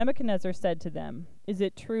Nebuchadnezzar said to them, "Is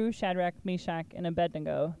it true, Shadrach, Meshach, and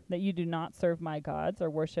Abednego, that you do not serve my gods or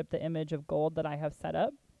worship the image of gold that I have set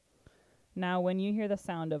up? Now, when you hear the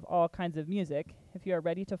sound of all kinds of music, if you are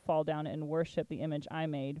ready to fall down and worship the image I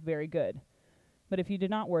made, very good. But if you do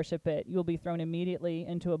not worship it, you will be thrown immediately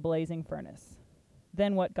into a blazing furnace.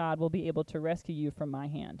 Then what God will be able to rescue you from my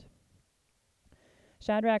hand?"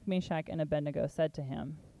 Shadrach, Meshach, and Abednego said to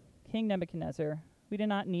him, "King Nebuchadnezzar, we do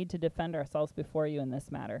not need to defend ourselves before you in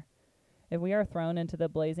this matter. If we are thrown into the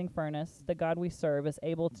blazing furnace, the God we serve is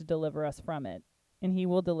able to deliver us from it, and he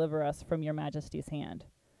will deliver us from your majesty's hand.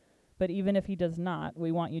 But even if he does not, we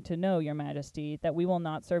want you to know, your majesty, that we will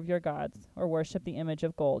not serve your gods or worship the image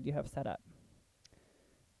of gold you have set up."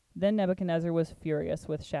 Then Nebuchadnezzar was furious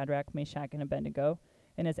with Shadrach, Meshach, and Abednego,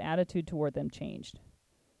 and his attitude toward them changed.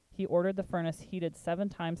 He ordered the furnace heated 7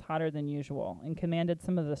 times hotter than usual, and commanded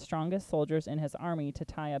some of the strongest soldiers in his army to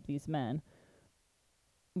tie up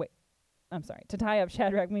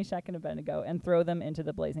Shadrach, Meshach, and Abednego and throw them into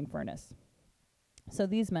the blazing furnace. So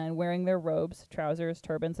these men, wearing their robes, trousers,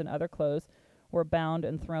 turbans, and other clothes, were bound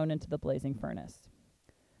and thrown into the blazing furnace.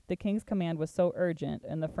 The king's command was so urgent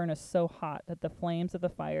and the furnace so hot that the flames of the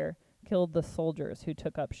fire killed the soldiers who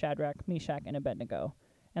took up Shadrach, Meshach, and Abednego,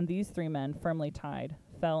 and these 3 men, firmly tied,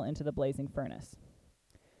 fell into the blazing furnace.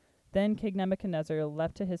 Then King Nebuchadnezzar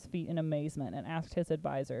leapt to his feet in amazement and asked his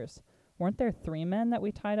advisers, "Weren't there 3 men that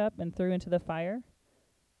we tied up and threw into the fire?"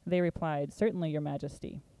 They replied, "Certainly, your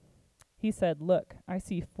majesty." He said, "Look, I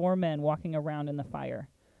see 4 men walking around in the fire,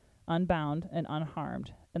 unbound and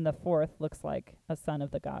unharmed, and the 4th looks like a son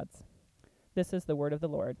of the gods." This is the word of the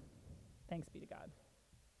Lord. Thanks be to God.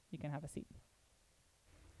 You can have a seat.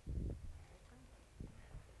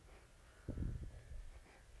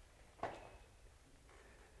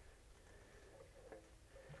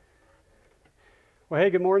 Well, hey,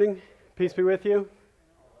 good morning. Peace be with you.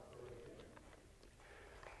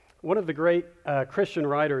 One of the great Christian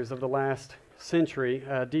writers of the last century,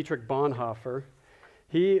 Dietrich Bonhoeffer,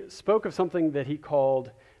 he spoke of something that he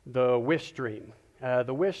called the wish dream.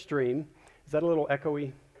 The wish dream, is that a little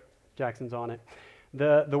echoey? Jackson's on it.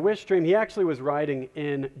 The wish dream, he actually was writing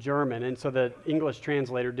in German, and so the English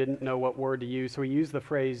translator didn't know what word to use, so he used the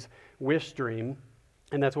phrase wish dream,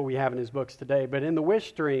 and that's what we have in his books today. But in the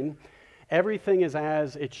wish dream, everything is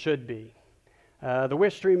as it should be. The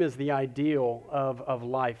wish dream is the ideal of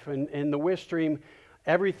life. And in the wish dream,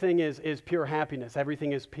 everything is pure happiness.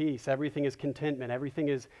 Everything is peace. Everything is contentment. Everything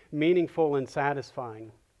is meaningful and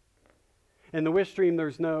satisfying. In the wish dream,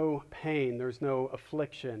 there's no pain. There's no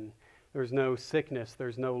affliction. There's no sickness.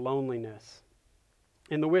 There's no loneliness.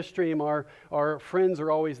 In the wish dream, our friends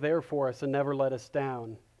are always there for us and never let us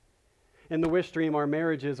down. In the wish dream, our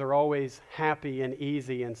marriages are always happy and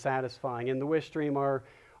easy and satisfying. In the wish dream, our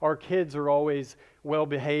kids are always well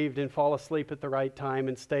behaved and fall asleep at the right time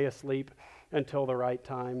and stay asleep until the right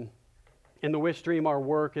time. In the wish dream, our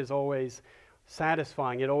work is always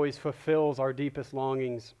satisfying. It always fulfills our deepest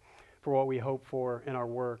longings for what we hope for in our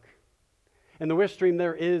work. In the wish dream,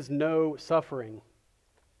 there is no suffering.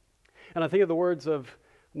 And I think of the words of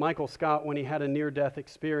Michael Scott when he had a near-death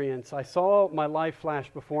experience. "I saw my life flash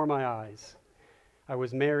before my eyes. I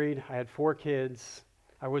was married, I had 4 kids,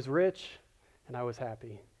 I was rich, and I was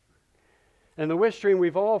happy." And the wish dream,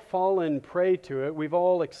 we've all fallen prey to it. We've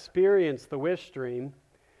all experienced the wish dream,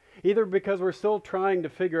 either because we're still trying to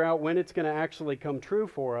figure out when it's going to actually come true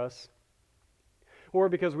for us, or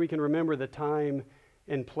because we can remember the time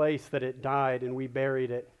and place that it died and we buried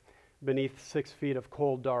it beneath 6 feet of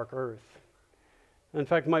cold, dark earth. In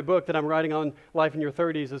fact, my book that I'm writing on life in your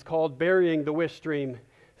 30s is called Burying the Wish Dream,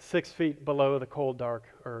 6 feet below the cold, dark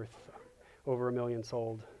earth, over 1 million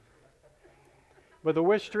sold. But the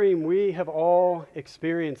wish dream, we have all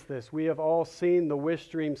experienced this. We have all seen the wish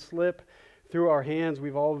dream slip through our hands.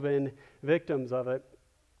 We've all been victims of it.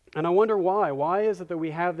 And I wonder why. Why is it that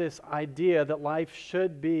we have this idea that life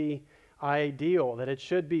should be ideal, that it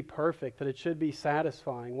should be perfect, that it should be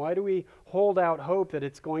satisfying? Why do we hold out hope that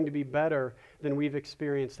it's going to be better than we've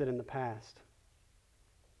experienced it in the past?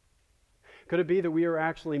 Could it be that we are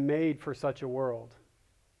actually made for such a world?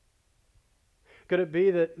 Could it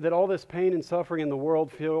be that all this pain and suffering in the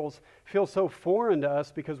world feels so foreign to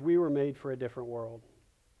us because we were made for a different world?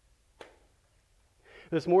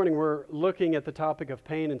 This morning we're looking at the topic of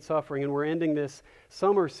pain and suffering, and we're ending this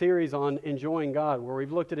summer series on enjoying God, where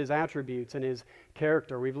we've looked at His attributes and His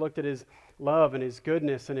character. We've looked at His love and His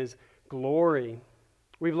goodness and His glory.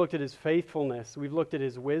 We've looked at His faithfulness. We've looked at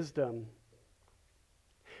His wisdom.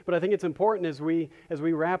 But I think it's important as we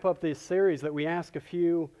wrap up this series that we ask a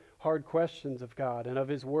few hard questions of God and of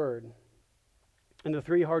His Word. And the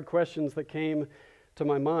 3 hard questions that came to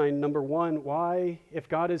my mind. Number one, why, if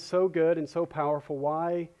God is so good and so powerful,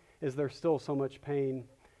 why is there still so much pain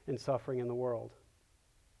and suffering in the world?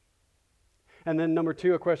 And then number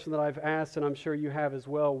two, a question that I've asked, and I'm sure you have as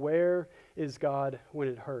well, where is God when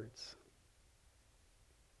it hurts?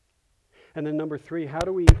 And then number three, how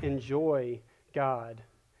do we enjoy God?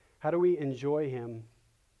 How do we enjoy Him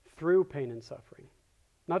through pain and suffering?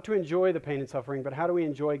 Not to enjoy the pain and suffering, but how do we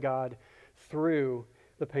enjoy God through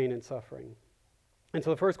the pain and suffering? And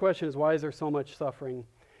so the first question is, why is there so much suffering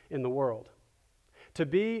in the world? To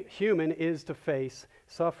be human is to face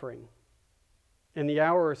suffering. In the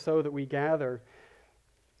hour or so that we gather,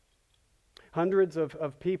 hundreds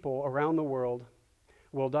of people around the world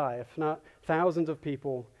will die. If not, thousands of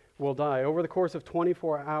people will die. Over the course of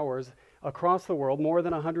 24 hours, across the world, more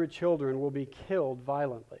than 100 children will be killed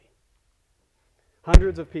violently.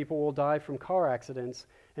 Hundreds of people will die from car accidents,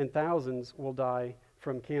 and thousands will die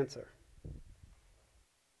from cancer.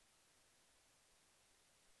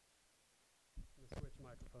 Let me switch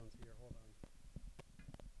microphones here. Hold on.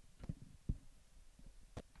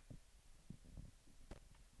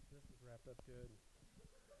 This is wrapped up good.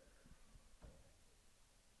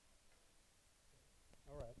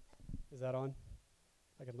 All right. Is that on?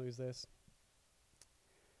 I could lose this.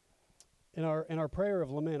 In our prayer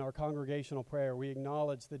of lament, our congregational prayer, we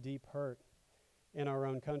acknowledge the deep hurt in our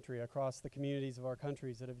own country, across the communities of our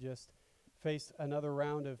countries that have just faced another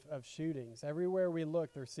round of shootings. Everywhere we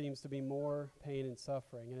look, there seems to be more pain and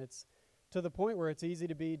suffering. And it's to the point where it's easy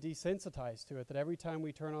to be desensitized to it, that every time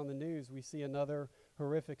we turn on the news, we see another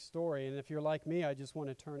horrific story. And if you're like me, I just want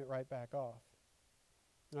to turn it right back off.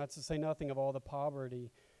 That's to say nothing of all the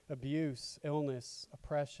poverty, abuse, illness,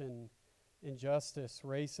 oppression, injustice,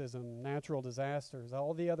 racism, natural disasters,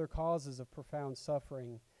 all the other causes of profound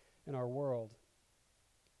suffering in our world.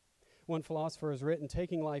 One philosopher has written,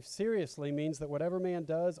 taking life seriously means that whatever man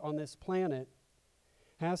does on this planet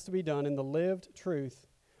has to be done in the lived truth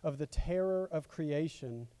of the terror of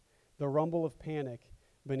creation, the rumble of panic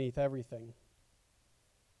beneath everything.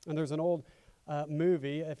 And there's an old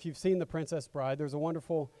movie, if you've seen The Princess Bride, there's a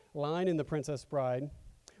wonderful line in The Princess Bride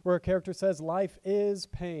where a character says, life is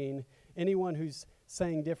pain. Anyone who's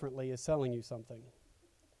saying differently is selling you something.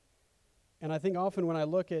 And I think often when I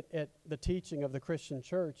look at the teaching of the Christian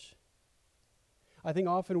church, I think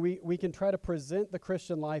often we can try to present the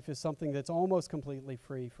Christian life as something that's almost completely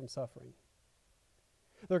free from suffering.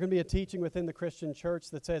 There can be a teaching within the Christian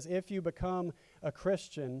church that says if you become a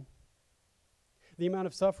Christian, the amount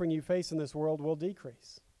of suffering you face in this world will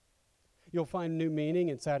decrease. You'll find new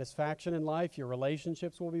meaning and satisfaction in life. Your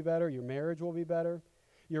relationships will be better. Your marriage will be better.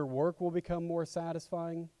 Your work will become more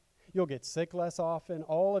satisfying. You'll get sick less often.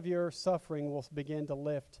 All of your suffering will begin to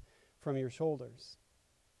lift from your shoulders.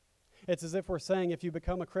 It's as if we're saying if you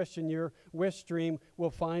become a Christian, your wish dream will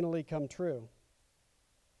finally come true.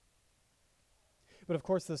 But of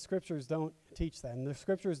course, the Scriptures don't teach that, and the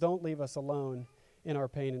Scriptures don't leave us alone in our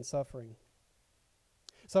pain and suffering.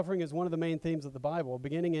 Suffering is one of the main themes of the Bible.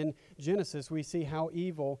 Beginning in Genesis, we see how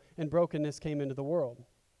evil and brokenness came into the world.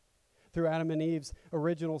 Through Adam and Eve's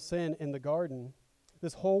original sin in the garden,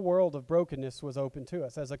 this whole world of brokenness was open to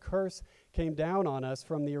us. As a curse came down on us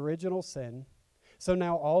from the original sin, so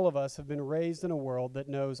now all of us have been raised in a world that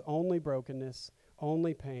knows only brokenness,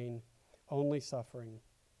 only pain, only suffering.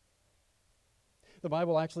 The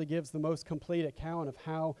Bible actually gives the most complete account of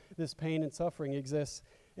how this pain and suffering exists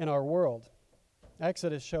in our world.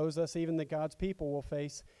 Exodus shows us even that God's people will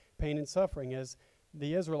face pain and suffering as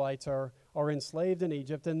the Israelites are enslaved in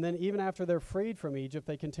Egypt, and then even after they're freed from Egypt,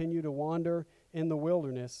 they continue to wander in the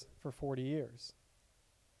wilderness for 40 years.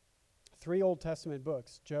 3 Old Testament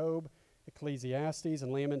books, Job, Ecclesiastes,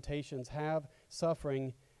 and Lamentations, have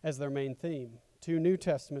suffering as their main theme. 2 New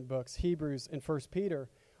Testament books, Hebrews and 1 Peter,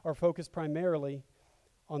 are focused primarily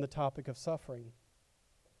on the topic of suffering.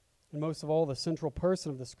 And most of all, the central person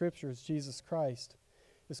of the Scriptures, Jesus Christ,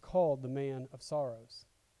 is called the man of sorrows.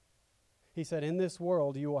 He said, in this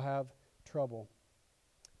world you will have trouble,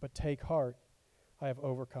 but take heart, I have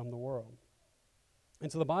overcome the world. And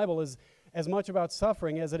so the Bible is as much about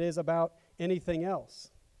suffering as it is about anything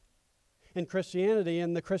else. And Christianity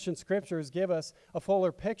and the Christian Scriptures give us a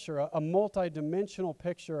fuller picture, a multidimensional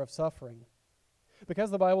picture of suffering.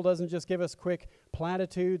 Because the Bible doesn't just give us quick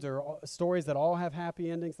platitudes or stories that all have happy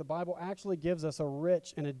endings, the Bible actually gives us a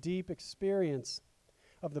rich and a deep experience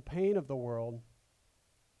of the pain of the world.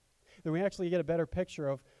 Then we actually get a better picture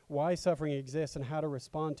of why suffering exists and how to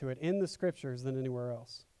respond to it in the Scriptures than anywhere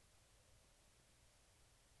else.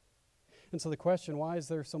 And so the question, why is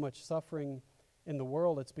there so much suffering in the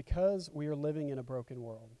world? It's because we are living in a broken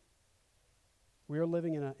world. We are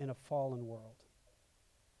living in a fallen world.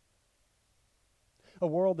 a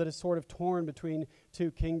world that is sort of torn between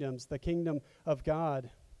two kingdoms, the kingdom of God,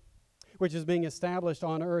 which is being established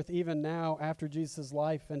on earth even now after Jesus'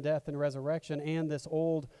 life and death and resurrection, and this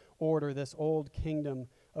old order, this old kingdom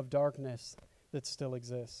of darkness that still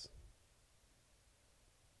exists.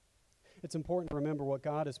 It's important to remember what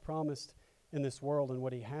God has promised in this world and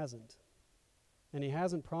what he hasn't. And he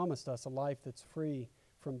hasn't promised us a life that's free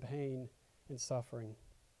from pain and suffering.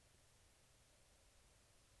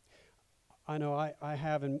 I know I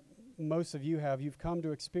have, and most of you have. You've come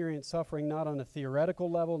to experience suffering not on a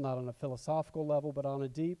theoretical level, not on a philosophical level, but on a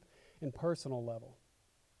deep and personal level.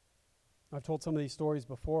 I've told some of these stories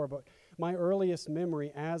before, but my earliest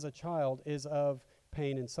memory as a child is of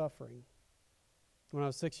pain and suffering. When I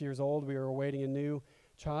was 6 years old, we were awaiting a new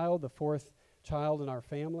child, the fourth child in our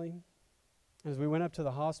family. As we went up to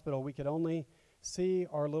the hospital, we could only see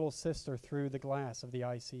our little sister through the glass of the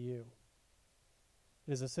ICU.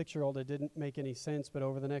 And as a 6-year-old, it didn't make any sense, but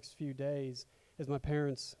over the next few days, as my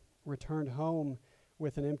parents returned home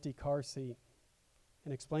with an empty car seat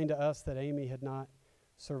and explained to us that Amy had not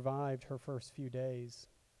survived her first few days.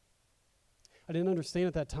 I didn't understand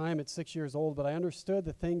at that time at 6 years old, but I understood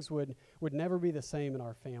that things would never be the same in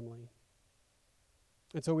our family.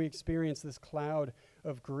 And so we experienced this cloud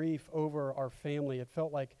of grief over our family. It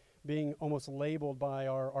felt like being almost labeled by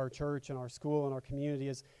our church and our school and our community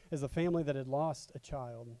as a family that had lost a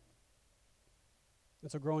child.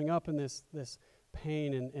 And so growing up in this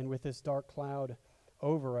pain and with this dark cloud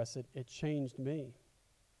over us, it changed me.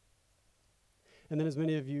 And then, as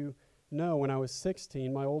many of you know, when I was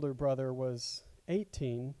 16, my older brother was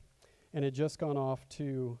 18 and had just gone off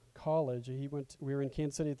to college. We were in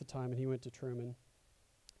Kansas City at the time, and he went to Truman.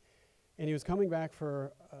 And he was coming back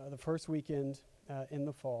for the first weekend in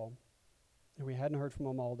the fall, and we hadn't heard from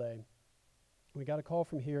him all day. We got a call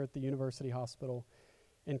from here at the University Hospital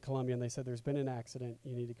in Columbia, and they said, "There's been an accident.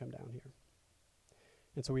 You need to come down here."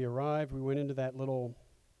 And so we arrived. We went into that little,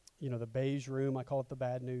 the beige room. I call it the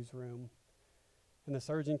bad news room. And the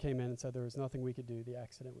surgeon came in and said there was nothing we could do. The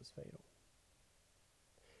accident was fatal.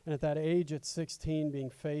 And at that age, at 16,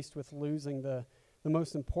 being faced with losing the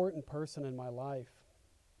most important person in my life,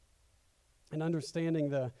 and understanding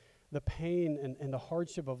the pain and the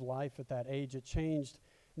hardship of life at that age, it changed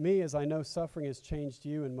me, as I know suffering has changed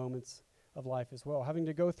you in moments of life as well. Having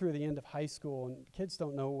to go through the end of high school, and kids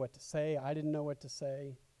don't know what to say. I didn't know what to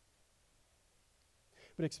say.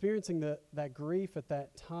 But experiencing that grief at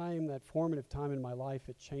that time, that formative time in my life,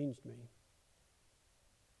 it changed me.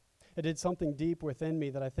 It did something deep within me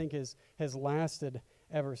that I think has lasted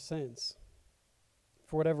ever since.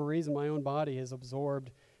 For whatever reason, my own body has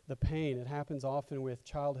absorbed the pain. It happens often with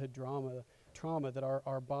childhood trauma that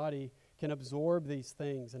our body can absorb these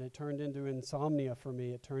things, and it turned into insomnia for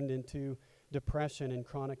me. It turned into depression and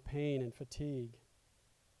chronic pain and fatigue.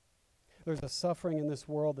 There's a suffering in this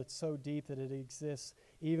world that's so deep that it exists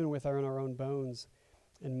even within our own bones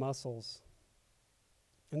and muscles.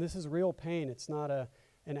 And this is real pain. It's not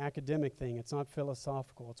an academic thing. It's not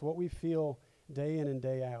philosophical. It's what we feel day in and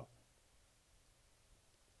day out.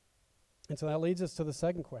 And so that leads us to the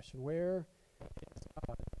second question. Where is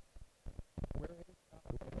God? Where is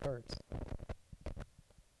God when it hurts?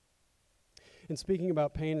 In speaking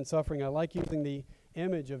about pain and suffering, I like using the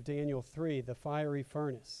image of Daniel 3, the fiery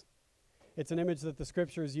furnace. It's an image that the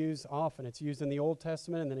scriptures use often. It's used in the Old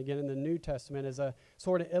Testament and then again in the New Testament as a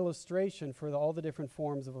sort of illustration for all the different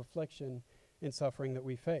forms of affliction and suffering that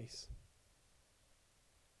we face.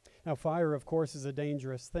 Now, fire, of course, is a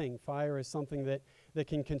dangerous thing. Fire is something that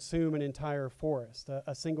can consume an entire forest.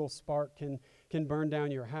 A single spark can burn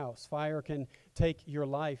down your house. Fire can take your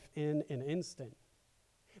life in an instant.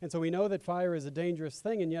 And so we know that fire is a dangerous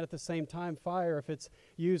thing, and yet at the same time, fire, if it's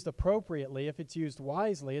used appropriately, if it's used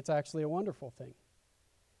wisely, it's actually a wonderful thing.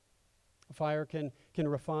 Fire can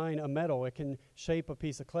refine a metal. It can shape a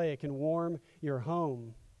piece of clay. It can warm your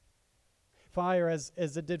home. Fire, as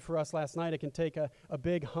it did for us last night, it can take a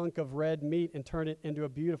big hunk of red meat and turn it into a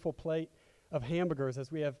beautiful plate of hamburgers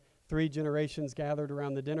as we have 3 generations gathered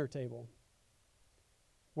around the dinner table.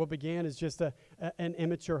 What began as just an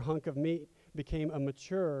immature hunk of meat became a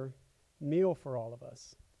mature meal for all of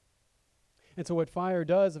us. And so what fire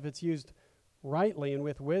does, if it's used rightly and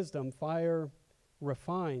with wisdom, fire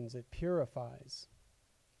refines, it purifies,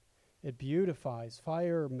 it beautifies.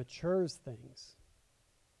 Fire matures things.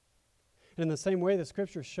 And in the same way, the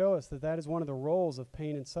scriptures show us that is one of the roles of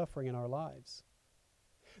pain and suffering in our lives.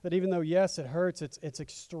 That even though, yes, it hurts, it's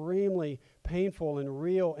extremely painful and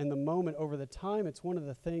real in the moment, over the time, it's one of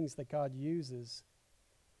the things that God uses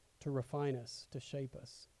to refine us, to shape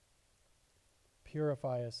us,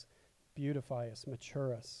 purify us, beautify us,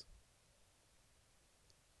 mature us.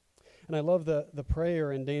 And I love the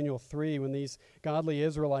prayer in Daniel 3 when these godly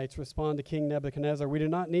Israelites respond to King Nebuchadnezzar. We do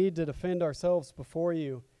not need to defend ourselves before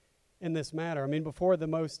you in this matter. I mean, before the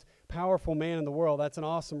most powerful man in the world. That's an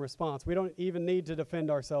awesome response. We don't even need to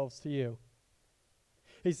defend ourselves to you.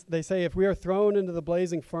 They say, if we are thrown into the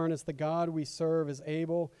blazing furnace, the God we serve is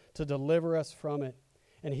able to deliver us from it,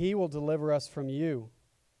 and he will deliver us from you.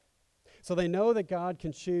 So they know that God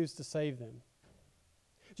can choose to save them.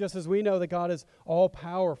 Just as we know that God is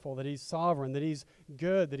all-powerful, that he's sovereign, that he's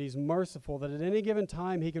good, that he's merciful, that at any given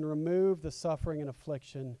time he can remove the suffering and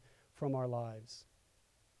affliction from our lives.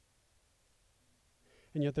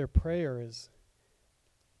 And yet their prayer is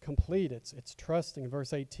complete. It's trusting. In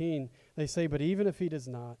verse 18, they say, but even if he does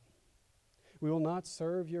not, we will not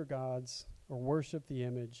serve your gods or worship the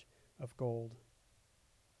image of gold.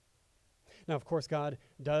 Now, of course, God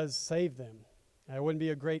does save them. It wouldn't be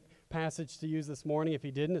a great passage to use this morning if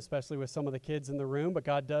he didn't, especially with some of the kids in the room, but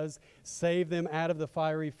God does save them out of the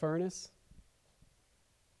fiery furnace.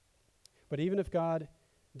 But even if God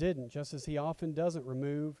didn't, just as he often doesn't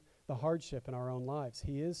remove the hardship in our own lives,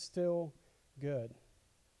 he is still good.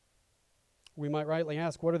 We might rightly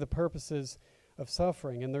ask, what are the purposes of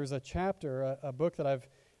suffering? And there's a chapter, a book that I've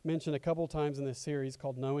mentioned a couple times in this series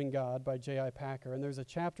called Knowing God by J.I. Packer. And there's a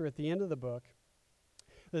chapter at the end of the book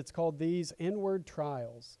that's called These Inward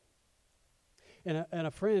Trials. And a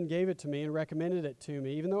friend gave it to me and recommended it to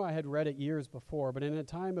me, even though I had read it years before. But in a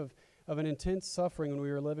time of an intense suffering when we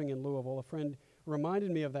were living in Louisville, a friend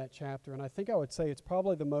reminded me of that chapter. And I think I would say it's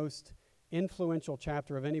probably the most influential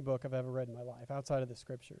chapter of any book I've ever read in my life, outside of the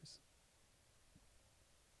scriptures.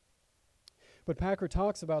 But Packer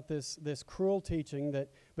talks about this cruel teaching that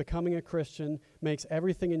becoming a Christian makes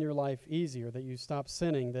everything in your life easier, that you stop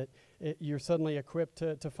sinning, that you're suddenly equipped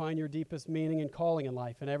to find your deepest meaning and calling in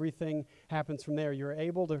life, and everything happens from there. You're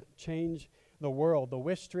able to change the world. The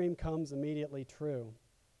wish stream comes immediately true.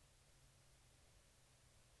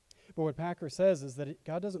 But what Packer says is that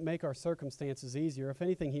God doesn't make our circumstances easier. If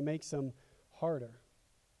anything, he makes them harder.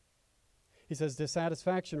 He says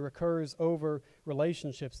dissatisfaction recurs over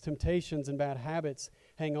relationships. Temptations and bad habits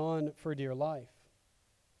hang on for dear life.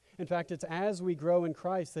 In fact, it's as we grow in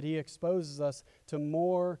Christ that he exposes us to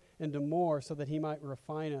more and to more so that he might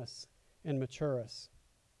refine us and mature us.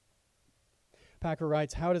 Packer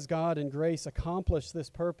writes, how does God in grace accomplish this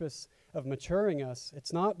purpose of maturing us?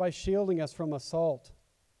 It's not by shielding us from assault,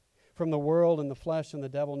 from the world and the flesh and the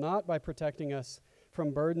devil, not by protecting us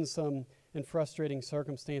from burdensome and frustrating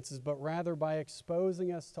circumstances, but rather by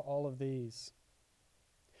exposing us to all of these,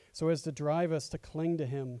 so as to drive us to cling to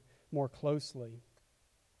him more closely.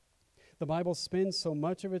 The Bible spends so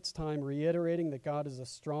much of its time reiterating that God is a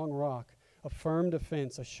strong rock, a firm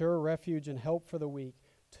defense, a sure refuge and help for the weak,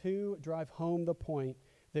 to drive home the point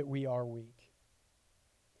that we are weak,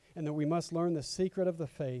 and that we must learn the secret of the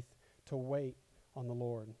faith to wait on the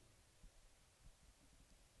Lord.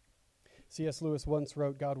 C.S. Lewis once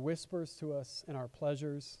wrote, God whispers to us in our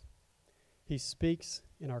pleasures, he speaks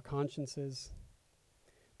in our consciences,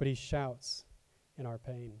 but he shouts in our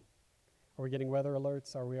pain. Are we getting weather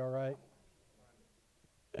alerts? Are we all right?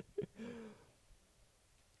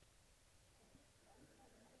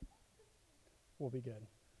 We'll be good.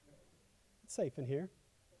 It's safe in here.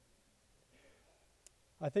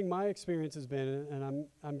 I think my experience has been, and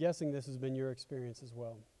I'm guessing this has been your experience as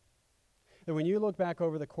well, that when you look back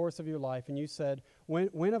over the course of your life and you said,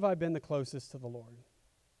 when have I been the closest to the Lord?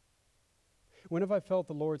 When have I felt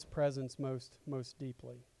the Lord's presence most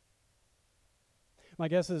deeply? My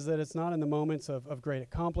guess is that it's not in the moments of great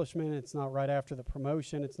accomplishment. It's not right after the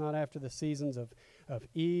promotion. It's not after the seasons of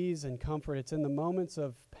ease and comfort. It's in the moments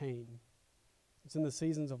of pain. It's in the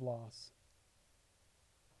seasons of loss.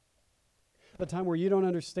 The time where you don't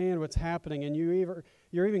understand what's happening and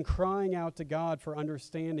you're even crying out to God for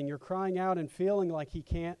understanding. You're crying out and feeling like he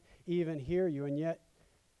can't even hear you, and yet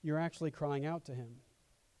you're actually crying out to him.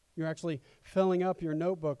 You're actually filling up your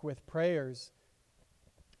notebook with prayers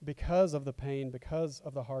because of the pain, because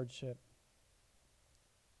of the hardship.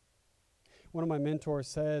 One of my mentors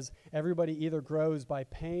says, everybody either grows by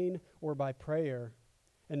pain or by prayer,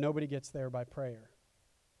 and nobody gets there by prayer.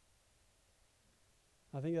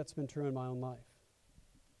 I think that's been true in my own life.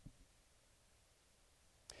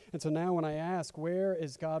 And so now when I ask, where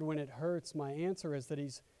is God when it hurts, my answer is that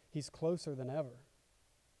he's closer than ever.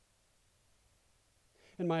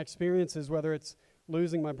 In my experiences, whether it's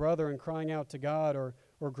losing my brother and crying out to God, or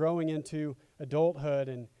growing into adulthood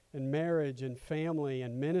and marriage and family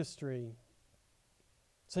and ministry,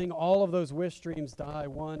 seeing all of those wish dreams die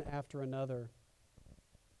one after another,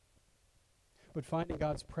 but finding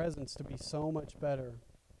God's presence to be so much better.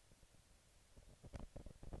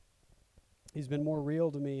 He's been more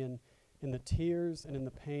real to me in the tears and in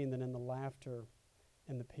the pain than in the laughter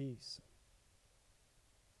and the peace.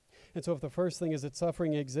 And so if the first thing is that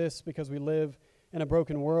suffering exists because we live in a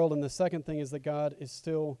broken world, and the second thing is that God is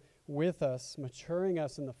still with us, maturing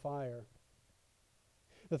us in the fire,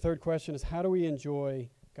 the third question is, how do we enjoy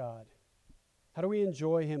God? How do we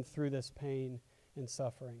enjoy Him through this pain and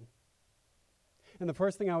suffering? And the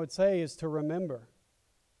first thing I would say is to remember.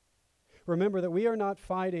 Remember that we are not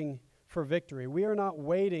fighting for victory. We are not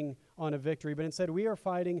waiting on a victory, but instead we are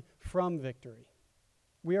fighting from victory.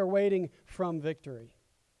 We are waiting from victory.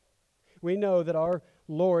 We know that our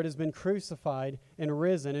Lord has been crucified and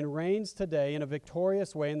risen and reigns today in a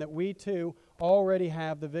victorious way, and that we too already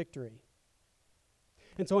have the victory.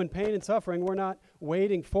 And so in pain and suffering, we're not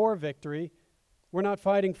waiting for victory. We're not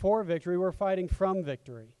fighting for victory. We're fighting from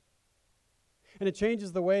victory. And it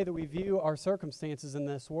changes the way that we view our circumstances in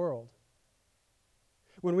this world.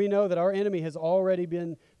 When we know that our enemy has already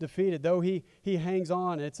been defeated, though he hangs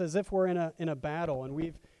on, it's as if we're in a battle and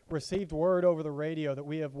we've received word over the radio that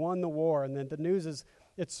we have won the war, and then the news is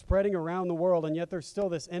it's spreading around the world, and yet there's still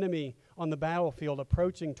this enemy on the battlefield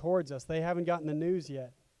approaching towards us. They haven't gotten the news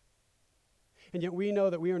yet. And yet we know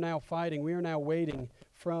that we are now fighting, we are now waiting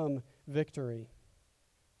from victory.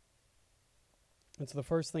 And so the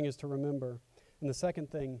first thing is to remember, and the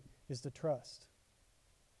second thing is to trust.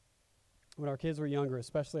 When our kids were younger,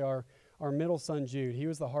 especially our middle son Jude, he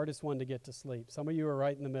was the hardest one to get to sleep. Some of you are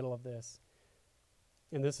right in the middle of this.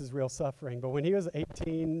 And this is real suffering. But when he was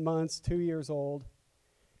 18 months, 2 years old,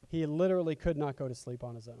 he literally could not go to sleep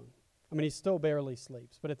on his own. I mean, he still barely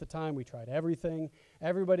sleeps. But at the time, we tried everything.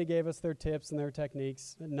 Everybody gave us their tips and their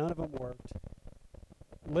techniques. None of them worked.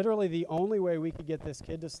 Literally, the only way we could get this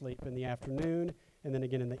kid to sleep in the afternoon and then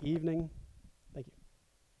again in the evening,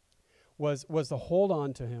 was to hold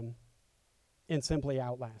on to him and simply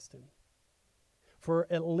outlast him. For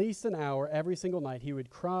at least an hour every single night, he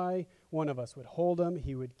would cry. One of us would hold him.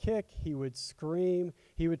 He would kick. He would scream.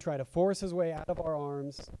 He would try to force his way out of our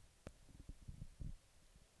arms.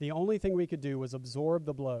 The only thing we could do was absorb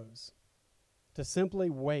the blows, to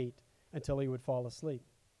simply wait until he would fall asleep.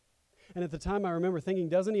 And at the time, I remember thinking,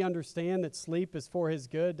 doesn't he understand that sleep is for his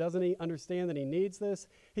good? Doesn't he understand that he needs this?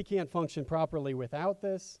 He can't function properly without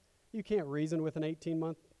this. You can't reason with an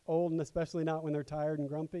 18-month-old, and especially not when they're tired and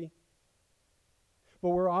grumpy. But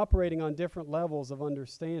we're operating on different levels of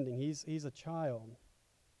understanding. He's a child.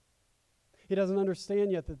 He doesn't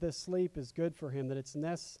understand yet that this sleep is good for him, that it's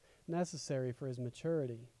necessary for his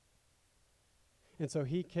maturity. And so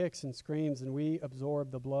he kicks and screams, and we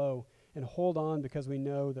absorb the blow and hold on because we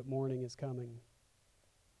know that morning is coming.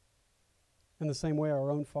 In the same way, our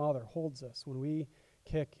own Father holds us when we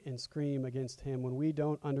kick and scream against him, when we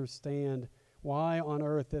don't understand why on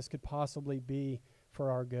earth this could possibly be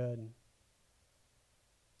for our good.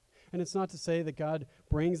 And it's not to say that God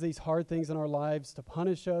brings these hard things in our lives to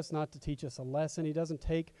punish us, not to teach us a lesson. He doesn't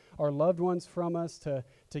take our loved ones from us to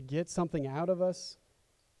get something out of us.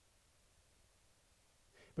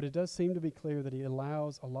 But it does seem to be clear that he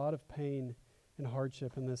allows a lot of pain and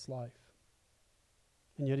hardship in this life.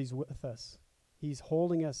 And yet he's with us. He's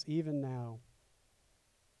holding us even now.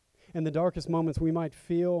 In the darkest moments, we might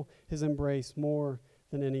feel his embrace more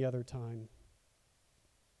than any other time.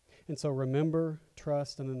 And so remember,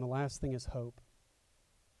 trust, and then the last thing is hope.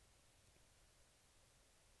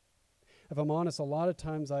 If I'm honest, a lot of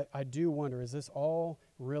times I do wonder, is this all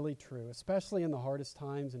really true? Especially in the hardest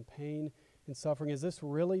times and pain and suffering. Is this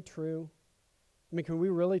really true? I mean, can we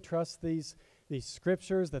really trust these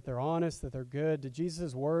scriptures, that they're honest, that they're good? Do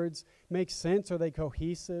Jesus' words make sense? Are they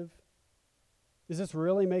cohesive? Is this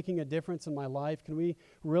really making a difference in my life? Can we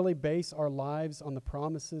really base our lives on the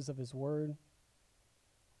promises of his word?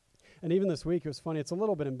 And even this week, it was funny. It's a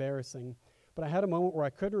little bit embarrassing, but I had a moment where I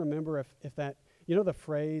couldn't remember if that, you know the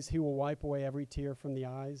phrase, he will wipe away every tear from the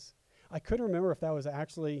eyes? I couldn't remember if that was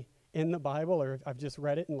actually in the Bible or if I've just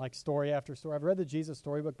read it in like story after story. I've read the Jesus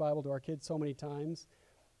Storybook Bible to our kids so many times.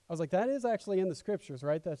 I was like, that is actually in the scriptures,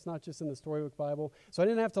 right? That's not just in the Storybook Bible. So I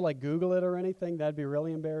didn't have to like Google it or anything. That'd be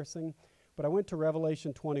really embarrassing. But I went to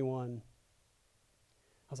Revelation 21.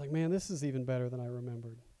 I was like, man, this is even better than I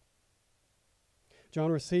remembered. John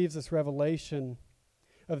receives this revelation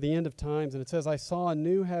of the end of times, and it says, I saw a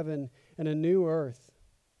new heaven and a new earth.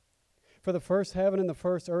 For the first heaven and the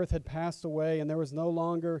first earth had passed away, and there was no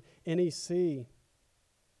longer any sea.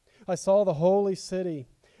 I saw the holy city,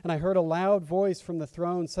 and I heard a loud voice from the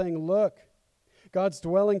throne saying, Look, God's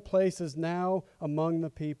dwelling place is now among the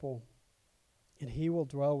people, and he will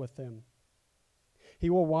dwell with them. He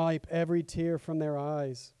will wipe every tear from their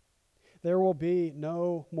eyes. There will be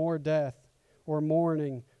no more death, or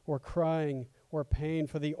mourning, or crying or pain,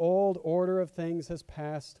 for the old order of things has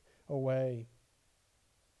passed away.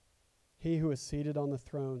 He who is seated on the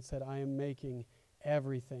throne said, I am making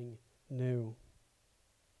everything new.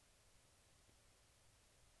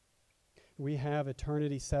 We have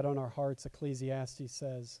eternity set on our hearts, Ecclesiastes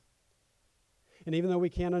says. And even though we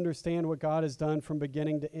can't understand what God has done from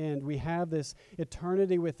beginning to end, we have this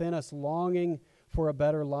eternity within us longing for a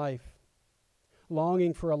better life,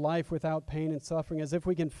 longing for a life without pain and suffering, as if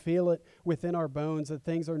we can feel it within our bones that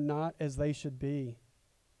things are not as they should be.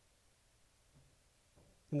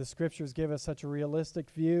 And the scriptures give us such a realistic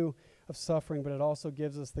view of suffering, but it also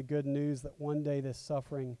gives us the good news that one day this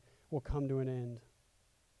suffering will come to an end.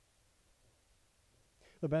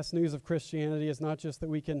 The best news of Christianity is not just that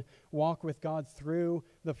we can walk with God through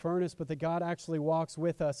the furnace, but that God actually walks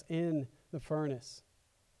with us in the furnace.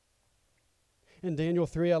 In Daniel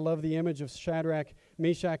 3, I love the image of Shadrach,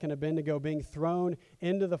 Meshach, and Abednego being thrown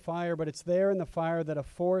into the fire, but it's there in the fire that a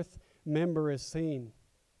fourth member is seen.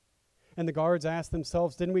 And the guards ask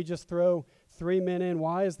themselves, didn't we just throw 3 men in?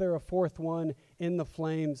 Why is there a fourth one in the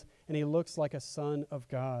flames? And he looks like a son of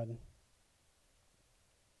God.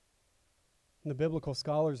 And the biblical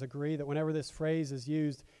scholars agree that whenever this phrase is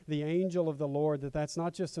used, the angel of the Lord, that's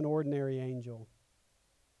not just an ordinary angel.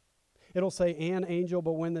 It'll say an angel,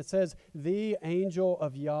 but when it says the angel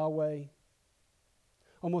of Yahweh,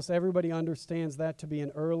 almost everybody understands that to be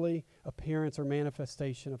an early appearance or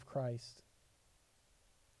manifestation of Christ.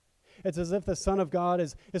 It's as if the Son of God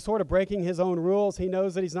is sort of breaking his own rules. He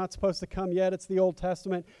knows that he's not supposed to come yet. It's the Old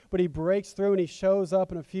Testament, but he breaks through and he shows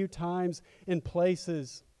up in a few times in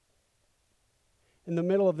places. In the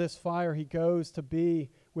middle of this fire, he goes to be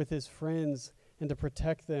with his friends and to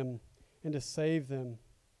protect them and to save them.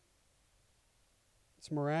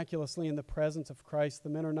 It's miraculously in the presence of Christ. The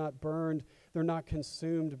men are not burned, they're not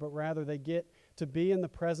consumed, but rather they get to be in the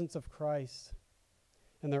presence of Christ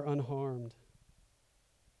and they're unharmed.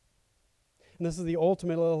 And this is the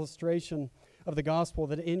ultimate illustration of the gospel,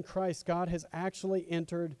 that in Christ, God has actually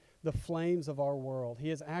entered the flames of our world. He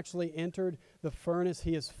has actually entered the furnace.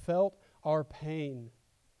 He has felt our pain.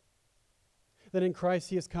 That in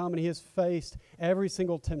Christ he has come and he has faced every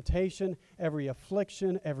single temptation, every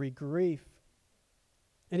affliction, every grief.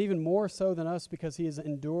 And even more so than us, because he has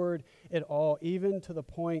endured it all, even to the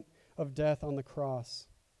point of death on the cross.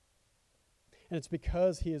 And it's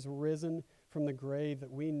because he has risen from the grave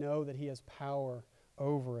that we know that he has power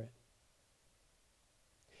over it.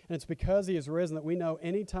 And it's because he has risen that we know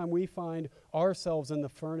anytime we find ourselves in the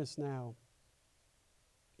furnace now,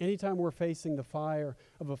 anytime we're facing the fire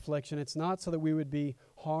of affliction, it's not so that we would be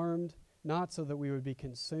harmed, not so that we would be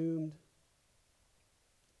consumed,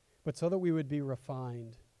 but so that we would be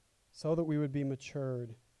refined, so that we would be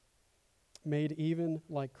matured, made even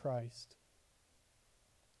like Christ.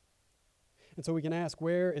 And so we can ask,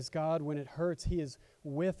 where is God when it hurts? He is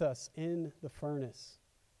with us in the furnace.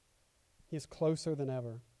 He is closer than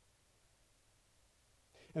ever.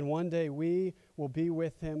 And one day we will be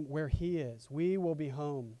with him where he is. We will be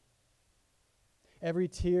home. Every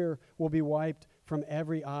tear will be wiped from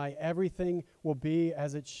every eye. Everything will be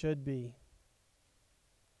as it should be.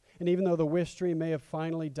 And even though the wish stream may have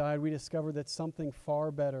finally died, we discover that something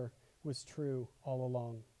far better was true all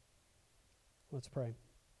along. Let's pray.